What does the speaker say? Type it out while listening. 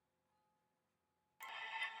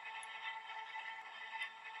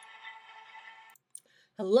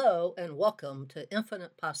Hello and welcome to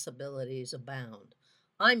Infinite Possibilities Abound.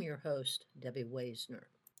 I'm your host, Debbie Waisner.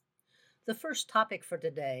 The first topic for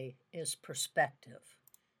today is perspective.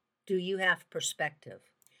 Do you have perspective?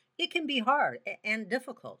 It can be hard and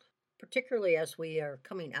difficult, particularly as we are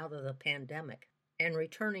coming out of the pandemic and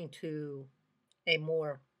returning to a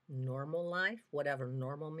more normal life, whatever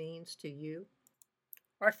normal means to you.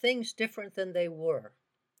 Are things different than they were?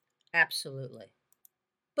 Absolutely.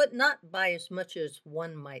 But not by as much as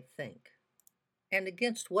one might think. And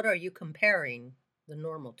against what are you comparing the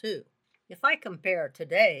normal to? If I compare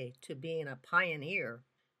today to being a pioneer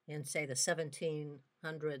in, say, the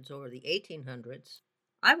 1700s or the 1800s,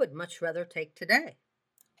 I would much rather take today.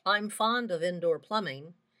 I'm fond of indoor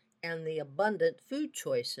plumbing and the abundant food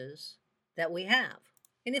choices that we have.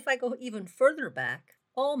 And if I go even further back,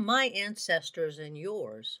 all my ancestors and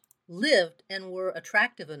yours lived and were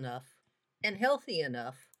attractive enough and healthy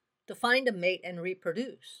enough to find a mate and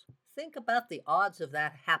reproduce. Think about the odds of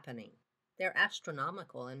that happening. They're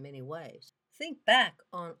astronomical in many ways. Think back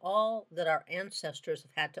on all that our ancestors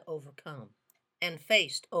have had to overcome and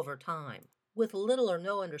faced over time, with little or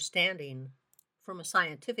no understanding from a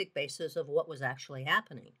scientific basis of what was actually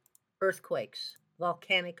happening. Earthquakes,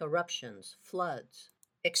 volcanic eruptions, floods,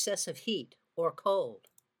 excessive heat or cold,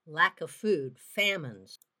 lack of food,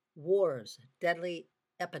 famines, wars, deadly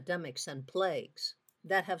epidemics, and plagues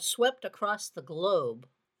that have swept across the globe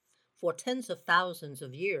for tens of thousands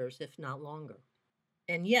of years, if not longer.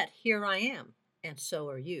 And yet, here I am, and so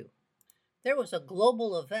are you. There was a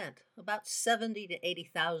global event about 70 to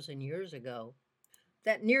 80,000 years ago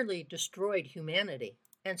that nearly destroyed humanity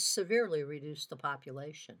and severely reduced the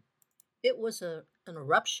population. It was an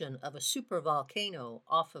eruption of a supervolcano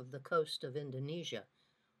off of the coast of Indonesia,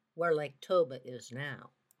 where Lake Toba is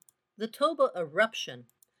now. The Toba eruption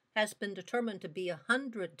has been determined to be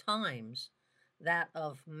 100 times that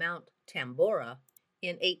of Mount Tambora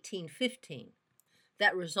in 1815.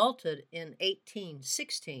 That resulted in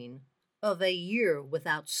 1816 of a year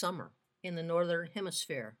without summer in the northern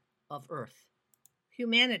hemisphere of Earth.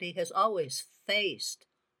 Humanity has always faced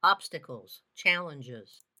obstacles,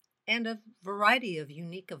 challenges, and a variety of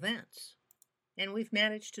unique events, and we've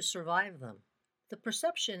managed to survive them. The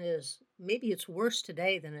perception is maybe it's worse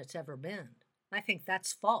today than it's ever been. I think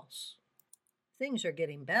that's false. Things are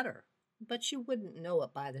getting better, but you wouldn't know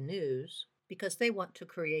it by the news because they want to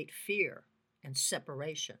create fear and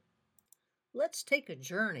separation. Let's take a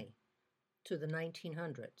journey to the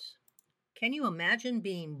 1900s. Can you imagine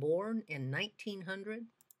being born in 1900?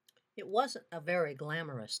 It wasn't a very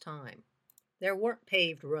glamorous time. There weren't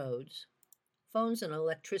paved roads. Phones and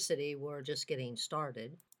electricity were just getting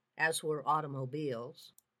started, as were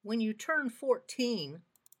automobiles. When you turn 14,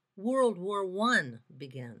 World War I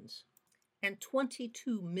begins, and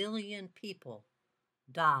 22 million people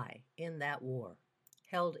die in that war,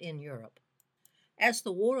 held in Europe. As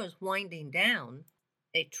the war is winding down,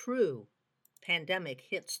 a true pandemic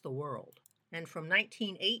hits the world, and from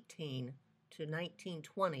 1918 to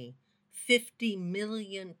 1920, 50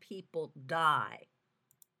 million people die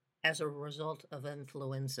as a result of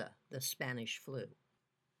influenza, the Spanish flu.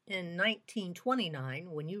 In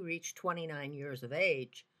 1929, when you reach 29 years of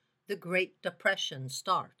age, the Great Depression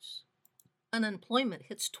starts. Unemployment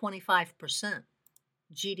hits 25%.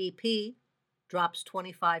 GDP drops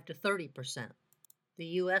 25 to 30%. The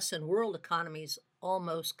U.S. and world economies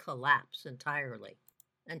almost collapse entirely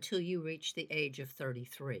until you reach the age of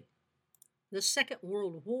 33. The Second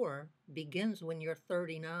World War begins when you're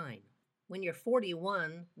 39. When you're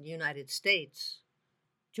 41, the United States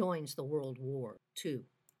joins the World War II.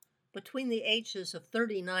 Between the ages of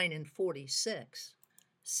 39 and 46,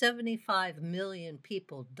 75 million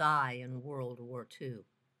people die in World War II.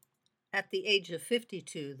 At the age of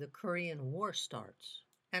 52, the Korean War starts,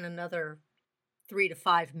 and another 3 to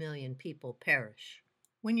 5 million people perish.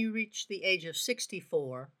 When you reach the age of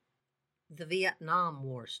 64, the Vietnam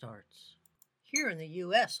War starts. Here in the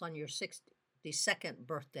U.S., on your 62nd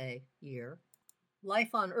birthday year,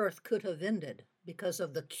 life on Earth could have ended because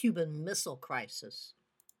of the Cuban Missile Crisis,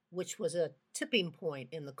 which was a tipping point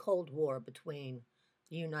in the Cold War between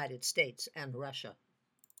the United States and Russia.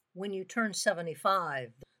 When you turn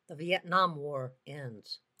 75, the Vietnam War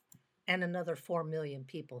ends, and another 4 million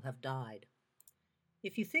people have died.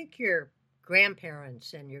 If you think your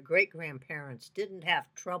grandparents and your great-grandparents didn't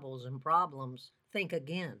have troubles and problems, think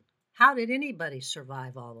again. How did anybody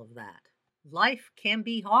survive all of that? Life can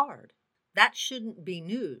be hard. That shouldn't be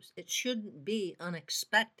news. It shouldn't be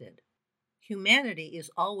unexpected. Humanity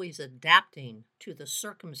is always adapting to the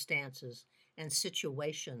circumstances and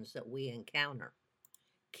situations that we encounter.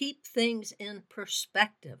 Keep things in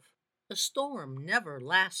perspective. A storm never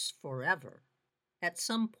lasts forever. At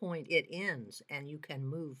some point, it ends and you can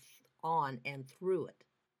move on and through it.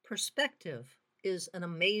 Perspective is an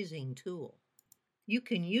amazing tool. You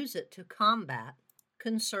can use it to combat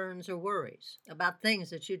concerns or worries about things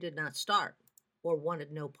that you did not start or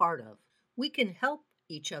wanted no part of. We can help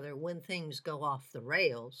each other when things go off the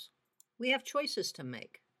rails. We have choices to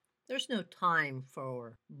make. There's no time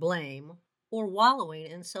for blame or wallowing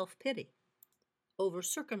in self pity over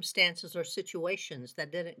circumstances or situations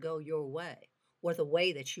that didn't go your way or the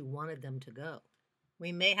way that you wanted them to go.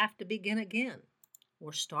 We may have to begin again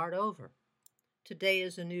or start over. Today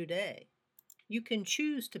is a new day. You can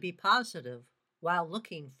choose to be positive while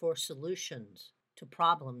looking for solutions to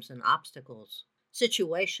problems and obstacles,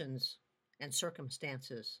 situations and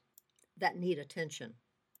circumstances that need attention.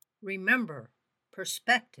 Remember,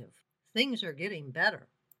 perspective. Things are getting better.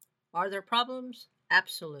 Are there problems?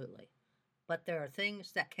 Absolutely. But there are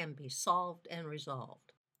things that can be solved and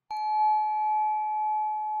resolved.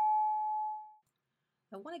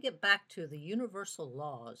 I want to get back to the universal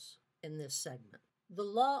laws in this segment. The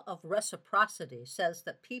law of reciprocity says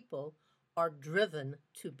that people are driven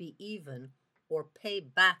to be even or pay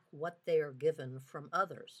back what they are given from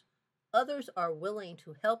others. Others are willing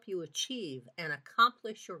to help you achieve and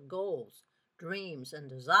accomplish your goals, dreams, and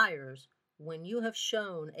desires when you have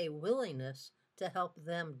shown a willingness to help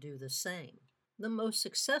them do the same. The most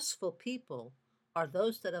successful people are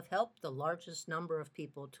those that have helped the largest number of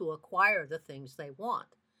people to acquire the things they want.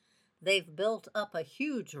 They've built up a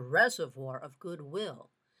huge reservoir of goodwill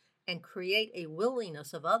and create a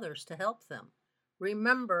willingness of others to help them.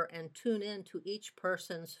 Remember and tune in to each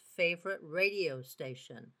person's favorite radio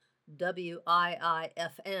station,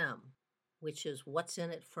 WIIFM, which is What's in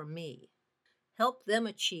It for Me. Help them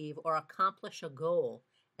achieve or accomplish a goal,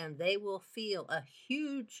 and they will feel a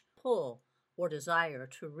huge pull or desire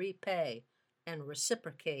to repay and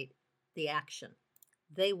reciprocate the action.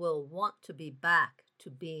 They will want to be back to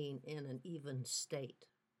being in an even state.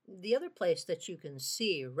 The other place that you can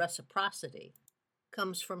see reciprocity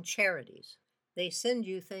comes from charities. They send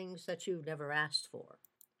you things that you've never asked for,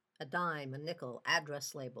 a dime, a nickel,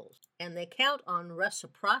 address labels, and they count on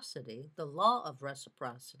reciprocity, the law of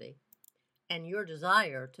reciprocity, and your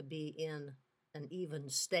desire to be in an even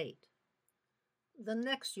state. The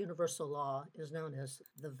next universal law is known as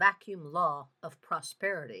the vacuum law of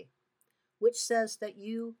prosperity, which says that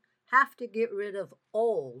you have to get rid of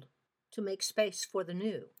old to make space for the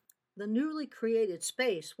new. The newly created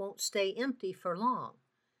space won't stay empty for long.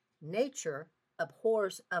 Nature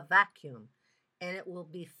abhors a vacuum, and it will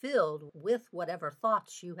be filled with whatever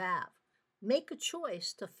thoughts you have. Make a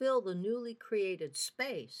choice to fill the newly created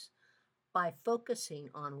space by focusing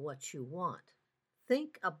on what you want.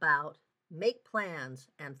 Think about, make plans,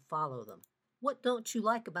 and follow them. What don't you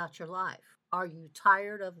like about your life? Are you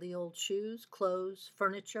tired of the old shoes, clothes,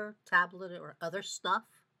 furniture, tablet, or other stuff?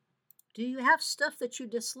 Do you have stuff that you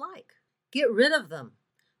dislike? Get rid of them.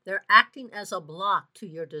 They're acting as a block to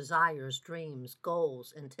your desires, dreams,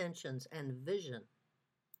 goals, intentions, and vision.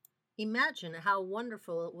 Imagine how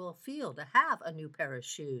wonderful it will feel to have a new pair of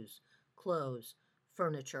shoes, clothes,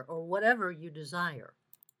 furniture, or whatever you desire.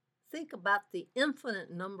 Think about the infinite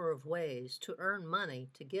number of ways to earn money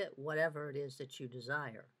to get whatever it is that you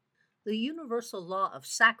desire. The universal law of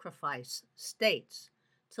sacrifice states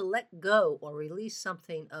to let go or release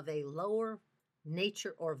something of a lower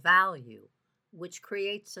nature or value, which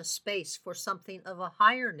creates a space for something of a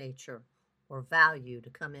higher nature or value to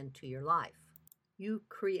come into your life. You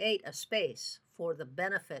create a space for the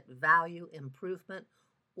benefit, value, improvement,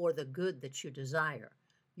 or the good that you desire.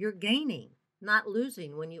 You're gaining, not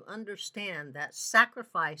losing, when you understand that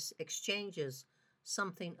sacrifice exchanges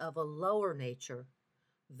something of a lower nature,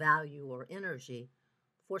 value, or energy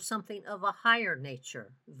for something of a higher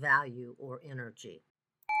nature, value, or energy.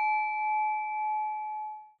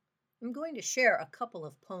 I'm going to share a couple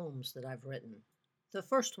of poems that I've written. The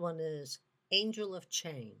first one is Angel of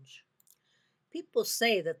Change. People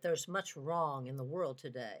say that there's much wrong in the world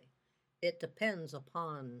today. It depends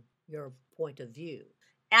upon your point of view.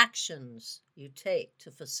 Actions you take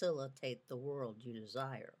to facilitate the world you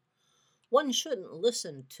desire. One shouldn't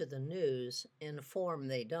listen to the news in a form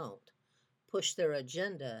they don't. Push their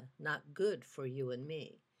agenda, not good for you and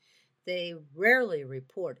me. They rarely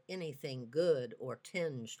report anything good or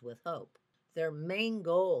tinged with hope. Their main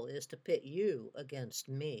goal is to pit you against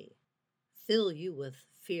me, fill you with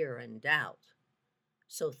fear and doubt,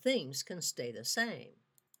 so things can stay the same.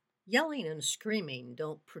 Yelling and screaming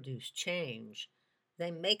don't produce change.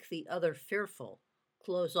 They make the other fearful,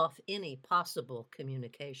 close off any possible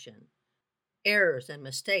communication. Errors and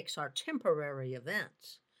mistakes are temporary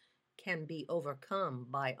events. can be overcome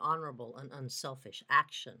by honorable and unselfish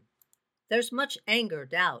action. There's much anger,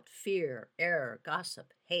 doubt, fear, error,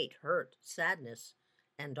 gossip, hate, hurt, sadness,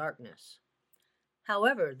 and darkness.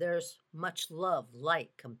 However, there's much love,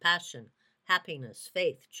 light, compassion, happiness,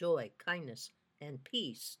 faith, joy, kindness, and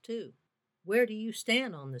peace, too. Where do you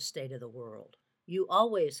stand on the state of the world? You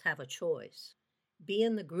always have a choice. Be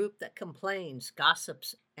in the group that complains,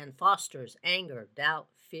 gossips, and fosters anger, doubt,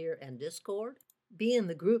 fear, and discord. Be in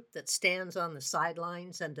the group that stands on the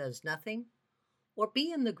sidelines and does nothing. Or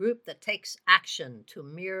be in the group that takes action to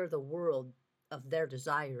mirror the world of their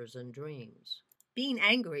desires and dreams. Being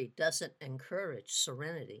angry doesn't encourage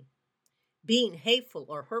serenity. Being hateful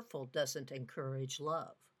or hurtful doesn't encourage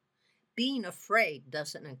love. Being afraid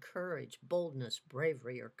doesn't encourage boldness,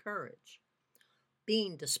 bravery, or courage.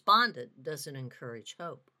 Being despondent doesn't encourage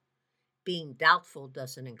hope. Being doubtful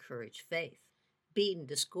doesn't encourage faith. Being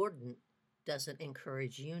discordant doesn't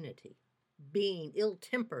encourage unity. Being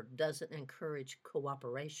ill-tempered doesn't encourage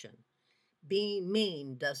cooperation. Being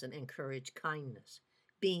mean doesn't encourage kindness.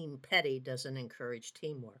 Being petty doesn't encourage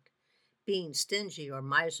teamwork. Being stingy or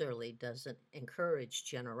miserly doesn't encourage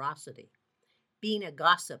generosity. Being a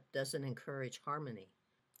gossip doesn't encourage harmony.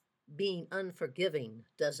 Being unforgiving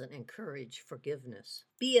doesn't encourage forgiveness.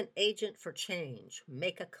 Be an agent for change.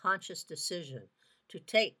 Make a conscious decision to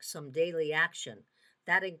take some daily action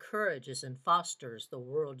that encourages and fosters the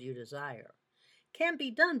world you desire. Can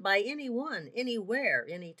be done by anyone, anywhere,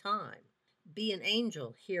 anytime. Be an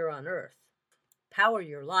angel here on earth. Power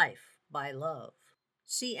your life by love.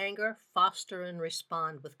 See anger, foster and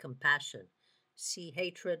respond with compassion. See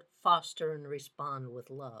hatred, foster and respond with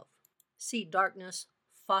love. See darkness,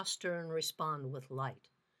 foster and respond with light.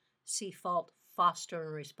 See fault, foster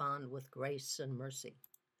and respond with grace and mercy.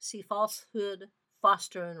 See falsehood,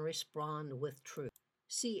 foster and respond with truth.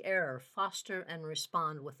 See error, foster and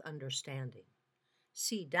respond with understanding.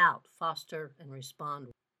 See doubt, foster and respond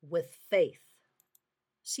with faith.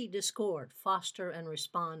 See discord, foster and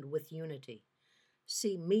respond with unity.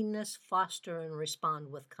 See meanness, foster and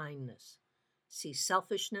respond with kindness. See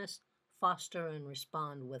selfishness, foster and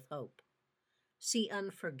respond with hope. See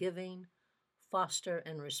unforgiving, foster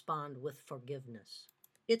and respond with forgiveness.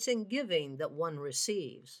 It's in giving that one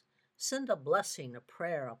receives. Send a blessing, a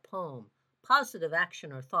prayer, a poem, positive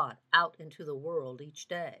action or thought out into the world each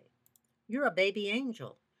day. You're a baby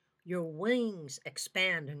angel. Your wings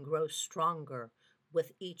expand and grow stronger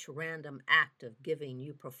with each random act of giving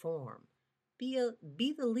you perform. Be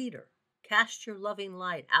the leader. Cast your loving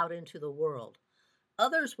light out into the world.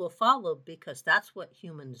 Others will follow because that's what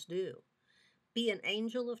humans do. Be an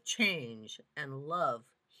angel of change and love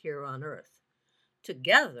here on earth.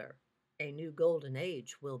 Together, a new golden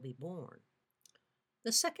age will be born.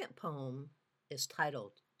 The second poem is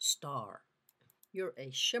titled Star. You're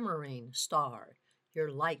a shimmering star. Your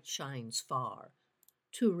light shines far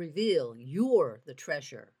to reveal you're the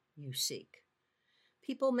treasure you seek.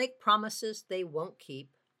 People make promises they won't keep.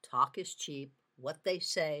 Talk is cheap. What they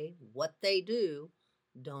say, what they do,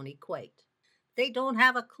 don't equate. They don't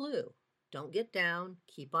have a clue. Don't get down.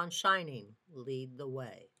 Keep on shining. Lead the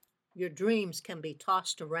way. Your dreams can be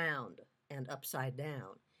tossed around and upside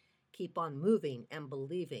down. Keep on moving and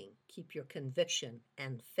believing. Keep your conviction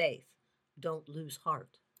and faith. Don't lose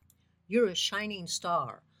heart. You're a shining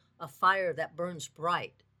star, a fire that burns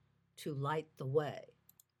bright to light the way.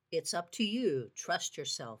 It's up to you. Trust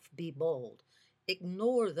yourself. Be bold.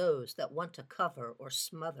 Ignore those that want to cover or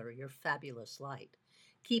smother your fabulous light.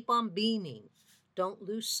 Keep on beaming. Don't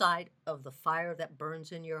lose sight of the fire that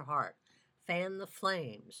burns in your heart. Fan the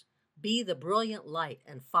flames. Be the brilliant light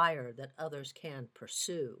and fire that others can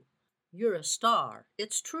pursue. You're a star.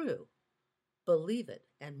 It's true. Believe it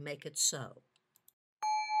and make it so.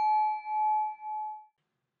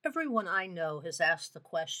 Everyone I know has asked the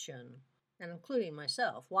question, and including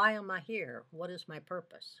myself, why am I here? What is my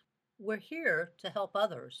purpose? We're here to help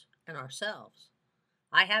others and ourselves.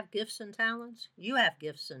 I have gifts and talents. You have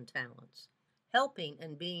gifts and talents. Helping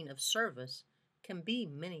and being of service can be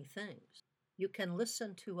many things. You can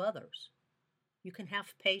listen to others. You can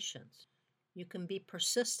have patience. You can be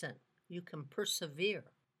persistent. You can persevere.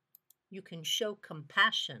 You can show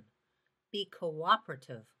compassion. Be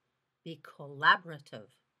cooperative. Be collaborative.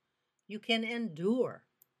 You can endure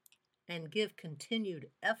and give continued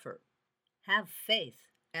effort. Have faith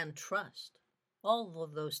and trust. All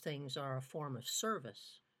of those things are a form of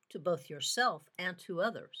service to both yourself and to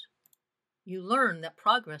others. You learn that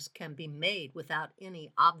progress can be made without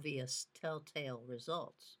any obvious telltale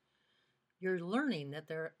results. You're learning that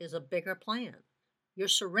there is a bigger plan. You're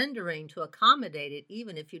surrendering to accommodate it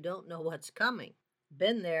even if you don't know what's coming.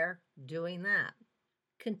 Been there, doing that.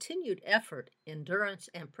 Continued effort, endurance,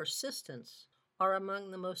 and persistence are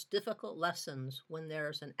among the most difficult lessons when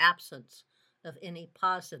there is an absence of any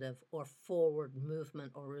positive or forward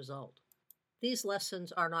movement or result. These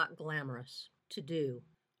lessons are not glamorous to do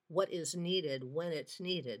what is needed when it's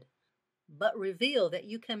needed, but reveal that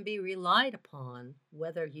you can be relied upon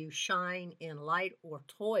whether you shine in light or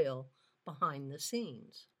toil behind the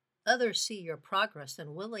scenes. Others see your progress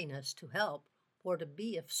and willingness to help or to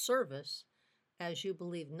be of service. As you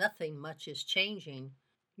believe nothing much is changing,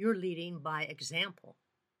 you're leading by example.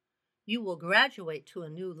 You will graduate to a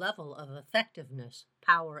new level of effectiveness,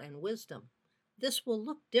 power, and wisdom. This will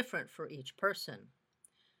look different for each person.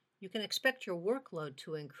 You can expect your workload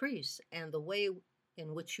to increase and the way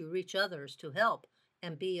in which you reach others to help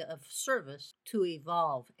and be of service to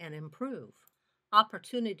evolve and improve.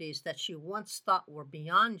 Opportunities that you once thought were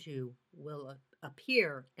beyond you will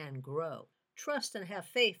appear and grow. Trust and have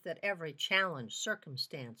faith that every challenge,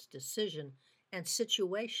 circumstance, decision, and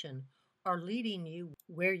situation are leading you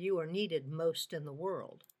where you are needed most in the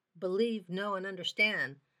world. Believe, know, and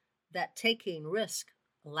understand that taking risk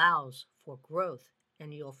allows for growth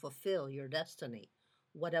and you'll fulfill your destiny,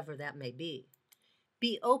 whatever that may be.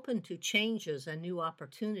 Be open to changes and new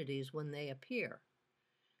opportunities when they appear.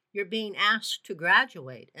 You're being asked to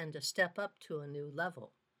graduate and to step up to a new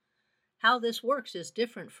level. How this works is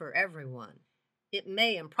different for everyone. It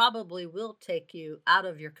may and probably will take you out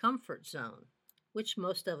of your comfort zone, which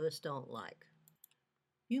most of us don't like.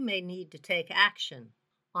 You may need to take action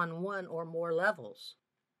on one or more levels.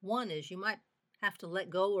 One is you might have to let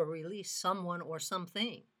go or release someone or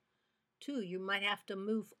something. 2, you might have to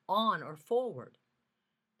move on or forward.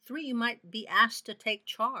 3, you might be asked to take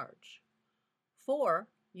charge. 4,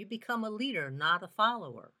 you become a leader, not a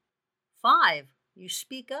follower. 5, you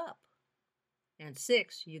speak up. And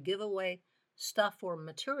 6, you give away stuff or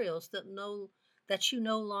materials that you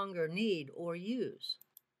no longer need or use.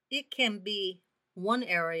 It can be one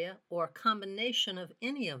area or a combination of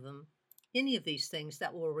any of these things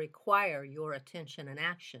that will require your attention and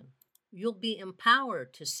action. You'll be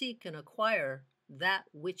empowered to seek and acquire that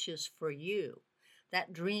which is for you.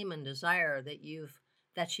 That dream and desire that you've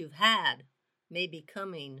had may be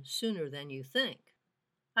coming sooner than you think.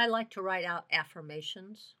 I like to write out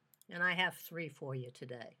affirmations, and I have 3 for you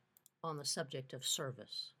today on the subject of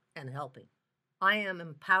service and helping. I am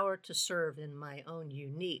empowered to serve in my own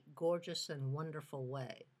unique, gorgeous, and wonderful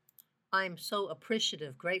way. I am so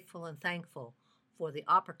appreciative, grateful, and thankful for the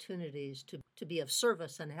opportunities to be of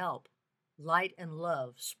service and help. Light and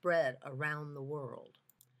love spread around the world.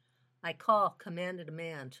 I call commanded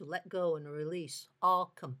man to let go and release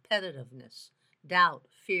all competitiveness, doubt,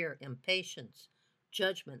 fear, impatience,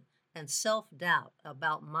 judgment, and self-doubt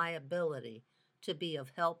about my ability to be of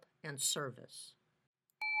help and service.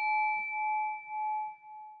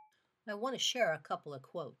 I want to share a couple of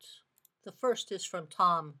quotes. The first is from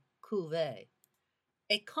Tom Cuvée.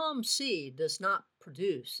 A calm sea does not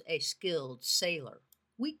produce a skilled sailor.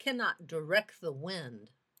 We cannot direct the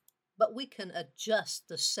wind, but we can adjust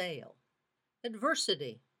the sail.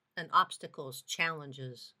 Adversity and obstacles,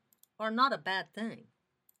 challenges are not a bad thing.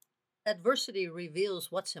 Adversity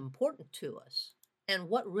reveals what's important to us and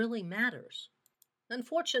what really matters.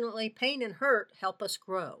 Unfortunately, pain and hurt help us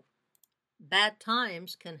grow. Bad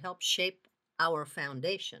times can help shape our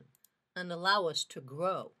foundation and allow us to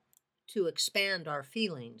grow, to expand our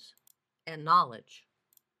feelings and knowledge.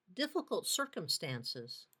 Difficult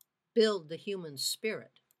circumstances build the human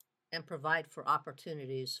spirit and provide for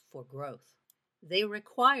opportunities for growth. They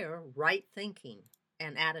require right thinking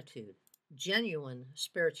and attitude, genuine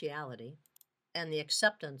spirituality, and the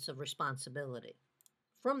acceptance of responsibility.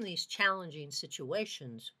 From these challenging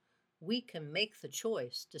situations, we can make the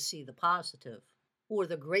choice to see the positive or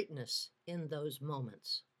the greatness in those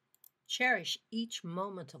moments. Cherish each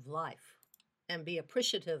moment of life and be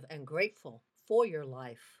appreciative and grateful for your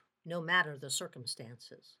life, no matter the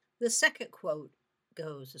circumstances. The second quote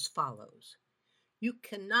goes as follows: You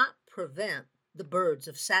cannot prevent the birds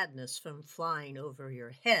of sadness from flying over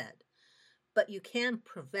your head, but you can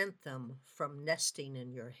prevent them from nesting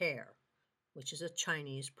in your hair, which is a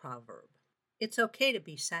Chinese proverb. It's okay to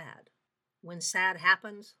be sad. When sad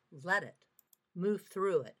happens, let it. Move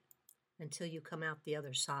through it until you come out the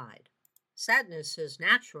other side. Sadness is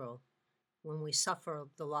natural when we suffer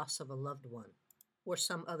the loss of a loved one or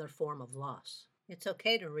some other form of loss. It's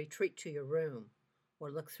okay to retreat to your room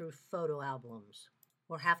or look through photo albums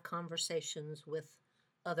or have conversations with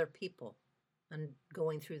other people and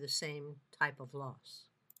going through the same type of loss.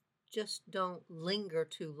 Just don't linger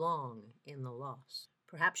too long in the loss.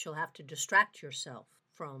 Perhaps you'll have to distract yourself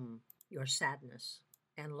from your sadness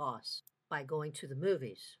and loss by going to the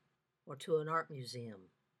movies, or to an art museum,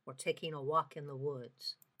 or taking a walk in the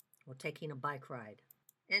woods, or taking a bike ride.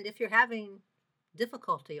 And if you're having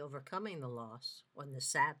difficulty overcoming the loss or the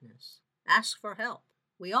sadness, ask for help.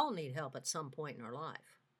 We all need help at some point in our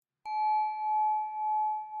life.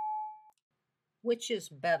 Which is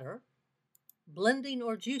better, blending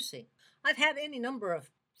or juicing? I've had any number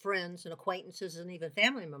of friends and acquaintances and even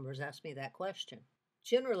family members ask me that question.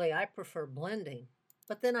 Generally, I prefer blending,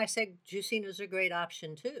 but then I say juicing is a great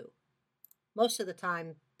option too. Most of the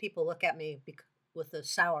time, people look at me with a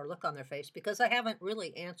sour look on their face because I haven't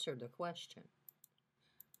really answered the question.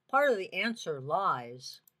 Part of the answer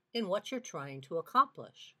lies in what you're trying to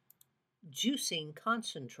accomplish. Juicing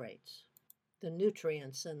concentrates the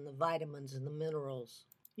nutrients and the vitamins and the minerals.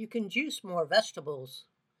 You can juice more vegetables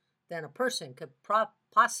than a person could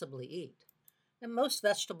possibly eat. And most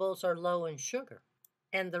vegetables are low in sugar,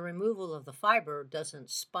 and the removal of the fiber doesn't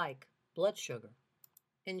spike blood sugar.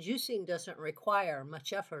 And juicing doesn't require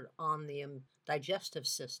much effort on the digestive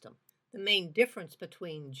system. The main difference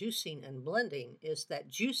between juicing and blending is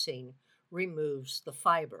that juicing removes the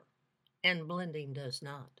fiber, and blending does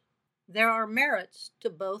not. There are merits to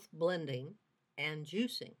both blending and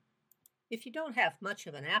juicing. If you don't have much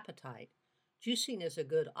of an appetite, juicing is a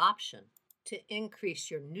good option to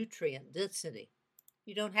increase your nutrient density.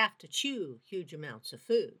 You don't have to chew huge amounts of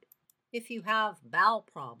food. If you have bowel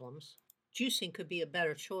problems, juicing could be a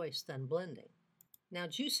better choice than blending. Now,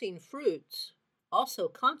 juicing fruits also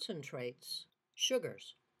concentrates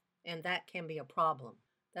sugars, and that can be a problem.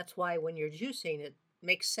 That's why when you're juicing, it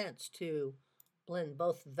makes sense to blend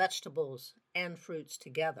both vegetables and fruits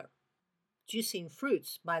together. Juicing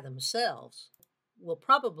fruits by themselves will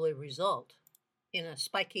probably result in a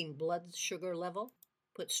spiking blood sugar level,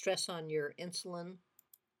 put stress on your insulin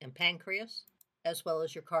and pancreas, as well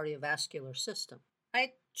as your cardiovascular system.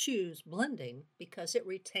 I choose blending because it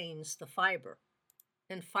retains the fiber,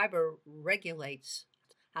 and fiber regulates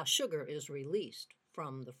how sugar is released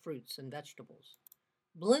from the fruits and vegetables.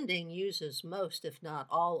 Blending uses most, if not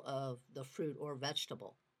all, of the fruit or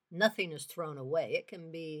vegetable. Nothing is thrown away.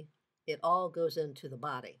 It all goes into the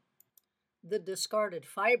body. The discarded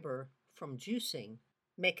fiber from juicing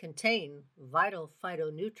may contain vital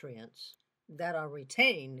phytonutrients that are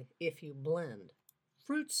retained if you blend.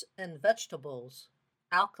 Fruits and vegetables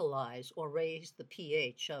alkalize or raise the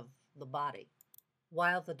pH of the body,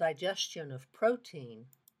 while the digestion of protein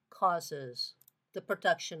causes the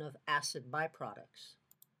production of acid byproducts.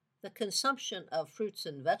 The consumption of fruits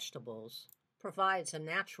and vegetables provides a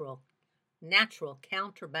natural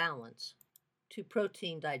counterbalance to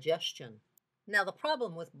protein digestion. Now, the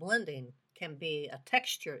problem with blending can be a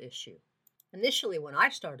texture issue. Initially, when I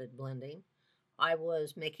started blending, I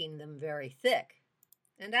was making them very thick.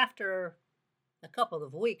 And after a couple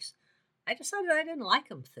of weeks, I decided I didn't like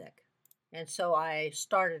them thick. And so I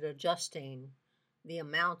started adjusting the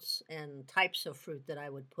amounts and types of fruit that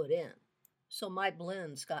I would put in. So my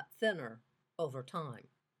blends got thinner over time,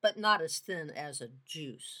 but not as thin as a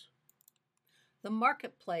juice. The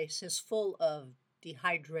marketplace is full of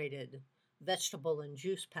dehydrated vegetable and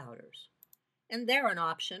juice powders, and they're an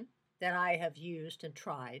option that I have used and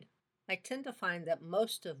tried. I tend to find that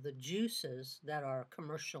most of the juices that are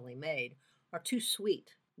commercially made are too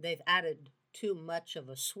sweet. They've added too much of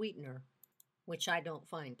a sweetener, which I don't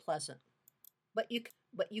find pleasant. But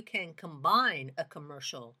you can combine a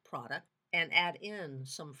commercial product and add in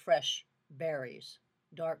some fresh berries,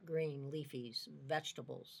 dark green leafies,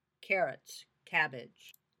 vegetables, carrots,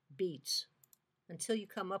 cabbage, beets, until you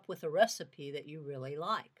come up with a recipe that you really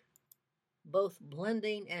like. Both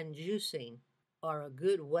blending and juicing are a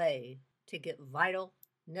good way to get vital,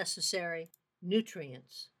 necessary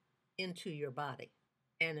nutrients into your body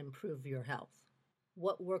and improve your health.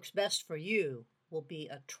 What works best for you will be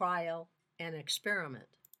a trial and experiment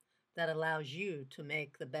that allows you to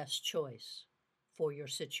make the best choice for your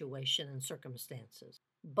situation and circumstances.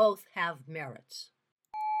 Both have merits.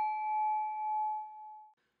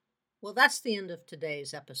 Well, that's the end of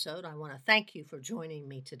today's episode. I want to thank you for joining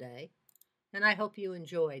me today, and I hope you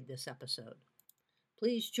enjoyed this episode.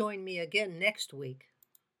 Please join me again next week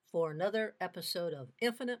for another episode of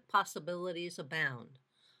Infinite Possibilities Abound.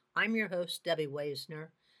 I'm your host, Debbie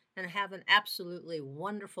Waisner, and have an absolutely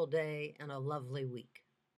wonderful day and a lovely week.